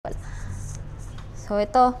So,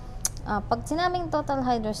 ito, pag sinabing total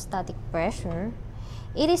hydrostatic pressure,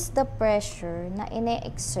 it is the pressure na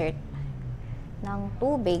ine-exert ng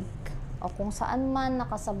tubig o kung saan man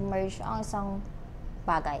nakasubmerge ang isang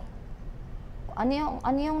bagay.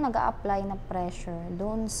 Ano yung nag-a-apply na pressure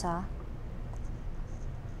doon sa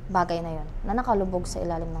bagay na yun, na nakalubog sa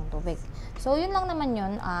ilalim ng tubig. So, yun lang naman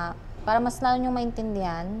yun. Para mas lalo nyo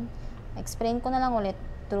maintindihan, explain ko na lang ulit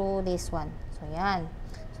through this one. So, yan.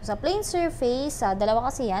 So, sa plane surface, dalawa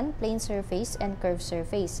kasi yan, plane surface and curved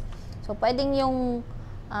surface. So, pwedeng yung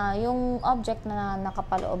object na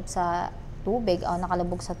nakapaloob sa tubig o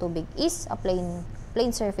nakalubog sa tubig is a plane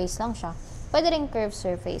surface lang siya. Pwede rin curved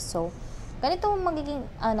surface. So, ganito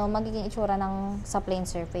magiging itsura ng sa plane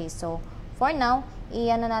surface. So, for now,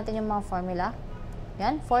 iyan na natin yung mga formula.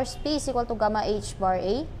 Yan, force P is equal to gamma H bar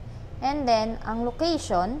A. And then, ang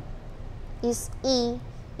location is E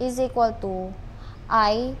is equal to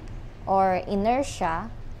I or inertia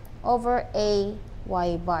over A Y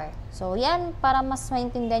bar. So, yan, para mas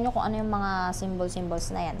maintindihan nyo kung ano yung mga symbols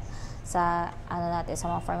na yan sa, sa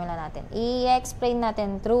mga formula natin. I-explain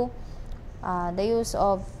natin through the use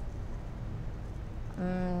of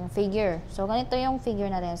figure. So, ganito yung figure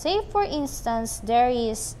natin. Say, for instance, there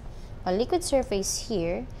is a liquid surface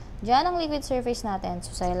here. Diyan ang liquid surface natin.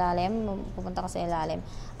 So, sa ilalim, pupunta ka sa ilalim.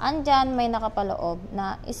 Andyan, may nakapaloob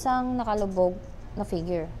na isang nakalubog na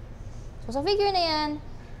figure. So, sa figure na yan,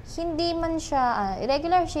 hindi man siya,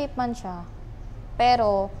 irregular shape man siya.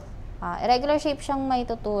 Pero, irregular shape siyang may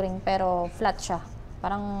tuturing, pero flat siya.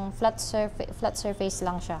 Parang flat surface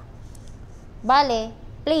lang siya. Bale,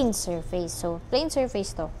 plane surface. So, plane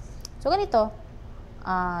surface to. So, ganito.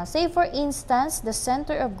 Say for instance, the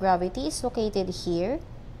center of gravity is located here.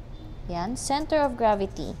 Yan, center of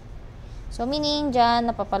gravity. So, meaning,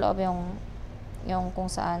 dyan, napapaloob yung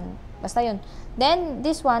kung saan. Basta yun. Then,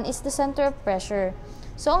 this one is the center of pressure.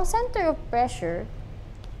 So, ang center of pressure,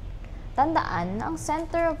 tandaan, ang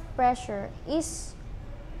center of pressure is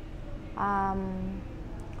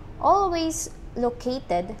always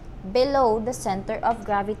located below the center of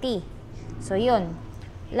gravity. So, yun.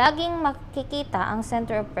 Laging makikita ang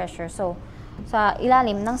center of pressure. So, sa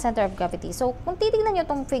ilalim ng center of gravity. So, kung titignan nyo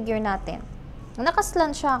itong figure natin,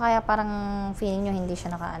 nakaslant siya, kaya parang feeling nyo hindi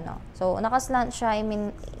siya nakaano. So, nakaslant siya,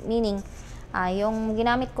 meaning, yung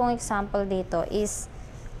ginamit kong example dito is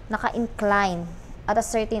naka-incline at a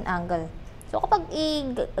certain angle. So, kapag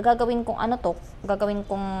gagawin kong gagawin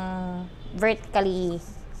kong vertically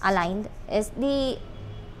aligned, is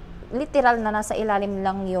literal na nasa ilalim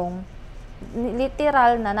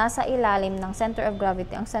ng center of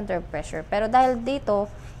gravity ang center of pressure. Pero dahil dito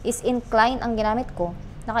is incline ang ginamit ko,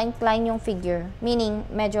 naka-incline yung figure, meaning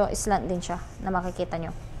medyo slant din siya na makikita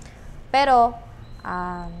nyo. Pero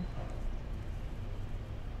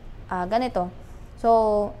ganito.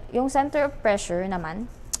 So, yung center of pressure naman,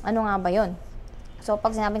 ano nga ba yun? So,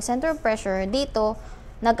 pag sinabing center of pressure, dito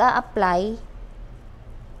nag-a-apply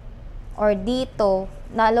or dito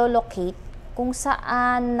nalo-locate kung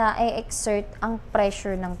saan na-exert ang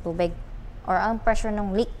pressure ng tubig or ang pressure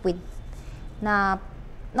ng liquid na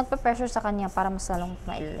nagpe-pressure sa kanya para mas lalong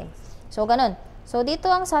mailalim. So, ganun. So, dito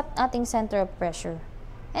ang ating center of pressure.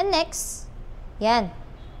 And next, yan.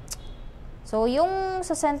 So, yung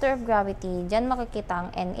sa center of gravity, dyan makikita ang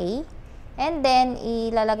NA. And then,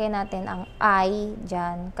 ilalagay natin ang I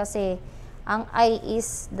dyan kasi ang I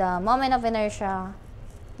is the moment of inertia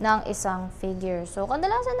ng isang figure. So,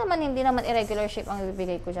 kadalasan naman, hindi naman irregular shape ang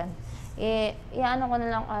ibibigay ko dyan. Iano ko na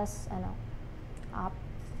lang as,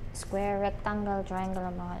 square, rectangle, triangle,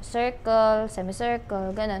 mga circle,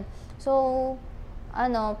 semicircle, ganun. So,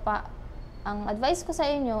 ang advice ko sa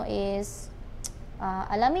inyo is,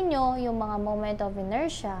 alamin nyo yung mga moment of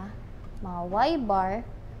inertia, mga Y bar,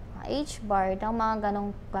 mga H bar, ng mga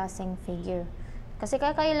ganong klaseng figure. Kasi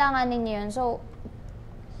kailangan ninyo yun. So,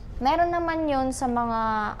 meron naman yun sa mga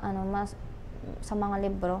sa mga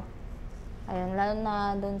libro. Ayun, lalo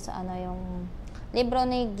na doon sa yung libro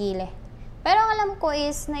ni Gile. Pero ang alam ko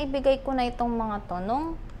is naibigay ko na itong mga to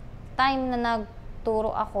nung time na nagturo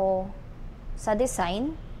ako sa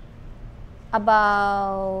design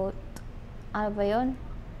about ano ba yun?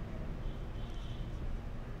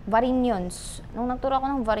 Varinyons. Nung nagturo ako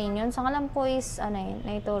ng varinyons, ang alam ko is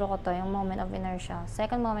naituro ko to yung moment of inertia,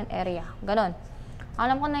 second moment area. Ganon.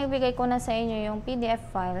 Alam ko na ibigay ko na sa inyo yung PDF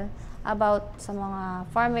file about sa mga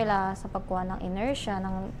formula sa pagkuha ng inertia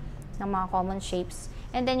ng mga common shapes.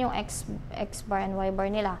 And then yung X bar and Y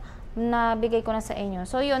bar nila, nabigay ko na sa inyo.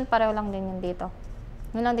 So yun, pareho lang din yun dito.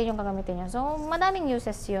 Yun lang din yung gagamitin nyo. So madaming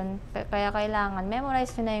uses yun. Kaya kailangan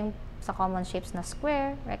memorize nyo na yung sa common shapes na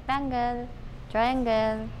square, rectangle,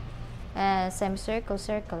 triangle, semicircle,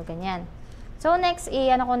 circle, ganyan. So, next,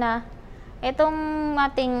 ano ko na, itong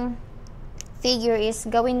ating figure is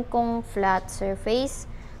gawin kong flat surface.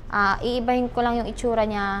 Iibahin ko lang yung itsura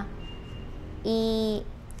niya.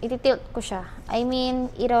 Iti-tilt ko siya. I mean,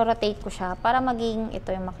 i-rotate ko siya para maging ito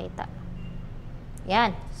yung makita.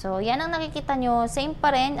 Yan. So, yan ang nakikita nyo. Same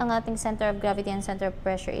pa rin, ang ating center of gravity and center of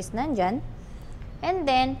pressure is nandyan. And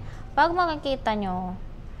then, pag makikita nyo,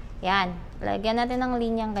 yan. Lagyan natin ng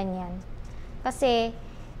linyang ganyan. Kasi,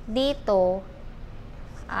 dito,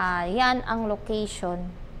 yan ang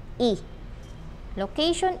location E.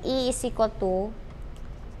 Location E is equal to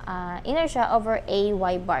inertia over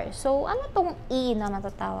AY bar. So, ano tong E na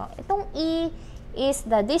matatawag? Itong E is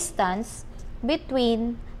the distance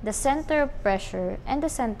between the center of pressure and the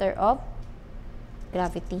center of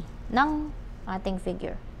gravity ng ating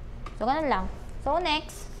figure. So, ganun lang. So,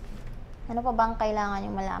 next, ano pa bang kailangan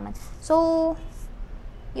yung malaman? So,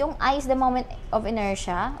 yung I is the moment of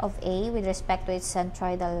inertia of A with respect to its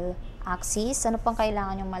centroidal axis. Ano pang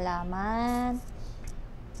kailangan yung malaman?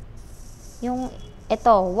 Yung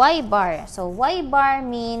ito, Y bar. So, Y bar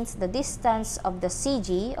means the distance of the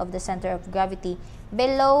CG, of the center of gravity,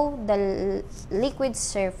 below the liquid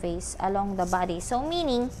surface along the body. So,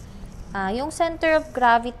 meaning, yung center of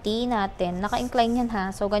gravity natin, naka-incline yan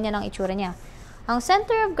ha. So, ganyan ang itsura niya. Ang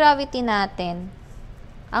center of gravity natin,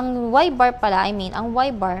 ang Y bar pala, ang Y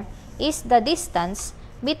bar is the distance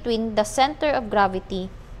between the center of gravity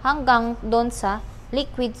hanggang doon sa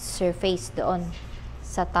liquid surface doon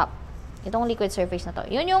sa top. Itong liquid surface na to.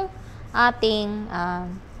 Yun yung ating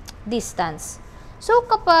distance. So,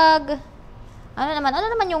 kapag, ano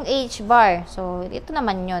naman yung H bar? So, ito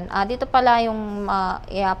naman yun. Dito pala yung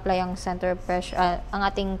i-apply ang center of pressure, ang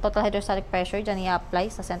ating total hydrostatic pressure, dyan i-apply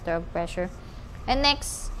sa center of pressure. And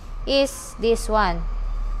next is this one.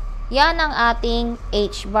 Yan ang ating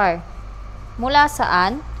H bar. Mula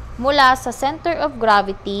saan? Mula sa center of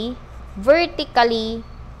gravity, vertical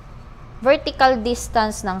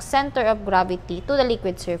distance ng center of gravity to the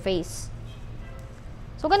liquid surface.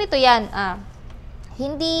 So, ganito yan.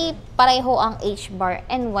 Hindi pareho ang H bar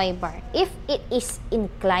and Y bar if it is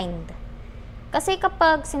inclined. Kasi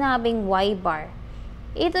kapag sinabing Y bar,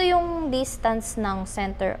 ito yung distance ng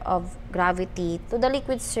center of gravity to the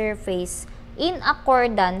liquid surface in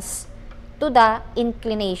accordance to the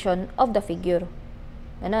inclination of the figure.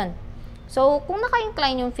 Ganun. So, kung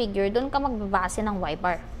naka-incline yung figure, doon ka magbabase ng Y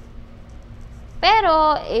bar.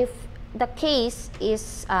 Pero, if the case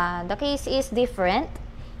is different,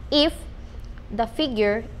 if the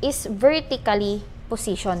figure is vertically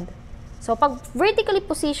positioned. So, pag vertically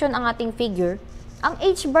positioned ang ating figure, ang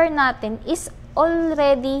H bar natin is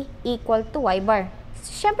already equal to Y bar.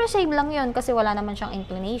 Siyempre, same lang yun kasi wala naman siyang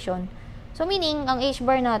inclination. So, meaning, ang H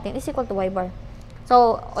bar natin is equal to Y bar.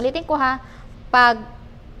 So, ulitin ko ha, pag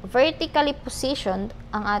vertically positioned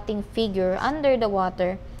ang ating figure under the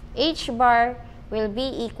water, H bar will be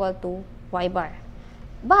equal to Y bar.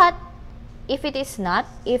 But, if it is not,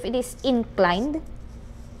 if it is inclined,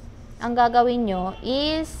 ang gagawin nyo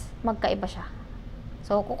is magkaiba siya.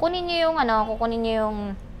 So, kukunin nyo yung ano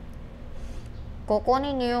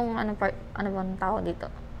bang tawag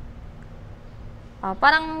dito?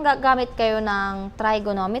 Parang gagamit kayo ng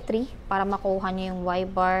trigonometry para makuha nyo yung Y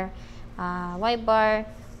bar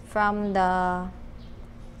from the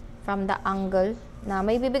angle na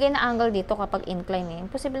may bibigay na angle dito kapag incline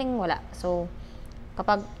Imposibleng wala. So,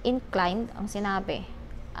 kapag inclined ang sinabi,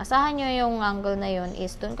 asahan nyo yung angle na yun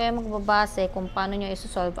is doon kayo magbabase kung paano nyo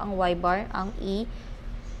isosolve ang Y bar, ang E,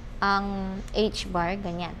 ang H bar,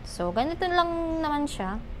 ganyan. So, ganito lang naman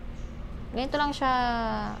siya. Ganito lang siya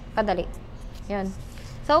kadali. Yun.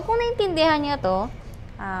 So, kung naintindihan nyo to,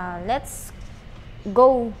 let's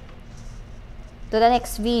go to the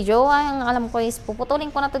next video. Ang alam ko is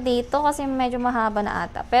puputulin ko na to dito kasi medyo mahaba na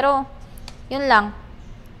ata. Pero, yun lang.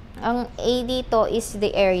 Ang A dito is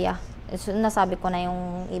the area. So, nasabi ko na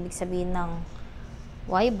yung ibig sabihin ng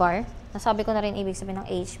Y bar. Nasabi ko na rin ibig sabihin ng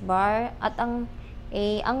H bar. At ang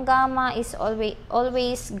gamma is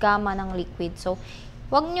always gamma ng liquid. So,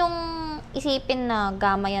 wag nyong isipin na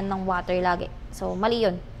gamma yan ng water lagi. So, mali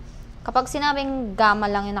yun. Kapag sinabing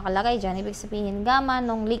gamma lang yung nakalagay dyan, ibig sabihin gamma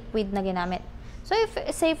ng liquid na ginamit. So, if,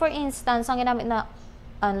 say for instance, ang ginamit na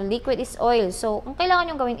liquid is oil. So, ang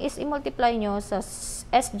kailangan nyong gawin is i-multiply nyo sa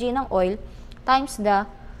SG ng oil times the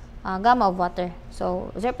gamma of water.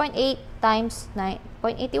 So, 0.8 times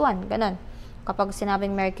 9.81. Ganon. Kapag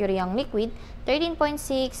sinabing mercury ang liquid, 13.6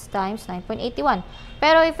 times 9.81.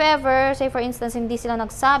 Pero if ever, say for instance, hindi sila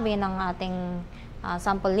nagsabi ng ating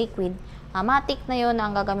sample liquid, matic na yun na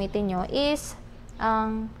ang gagamitin nyo is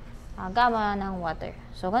ang gamma ng water.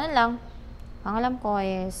 So, ganun lang. Ang alam ko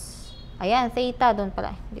is, ayan, theta, doon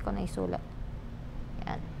pala. Hindi ko naisulat.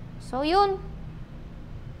 Ayan. So, yun.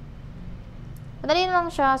 Madali lang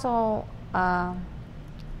siya. So,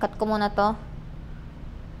 cut ko muna to.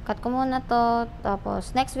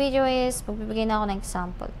 Tapos, next video is, pagbibigay na ako ng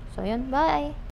example. So, yun. Bye!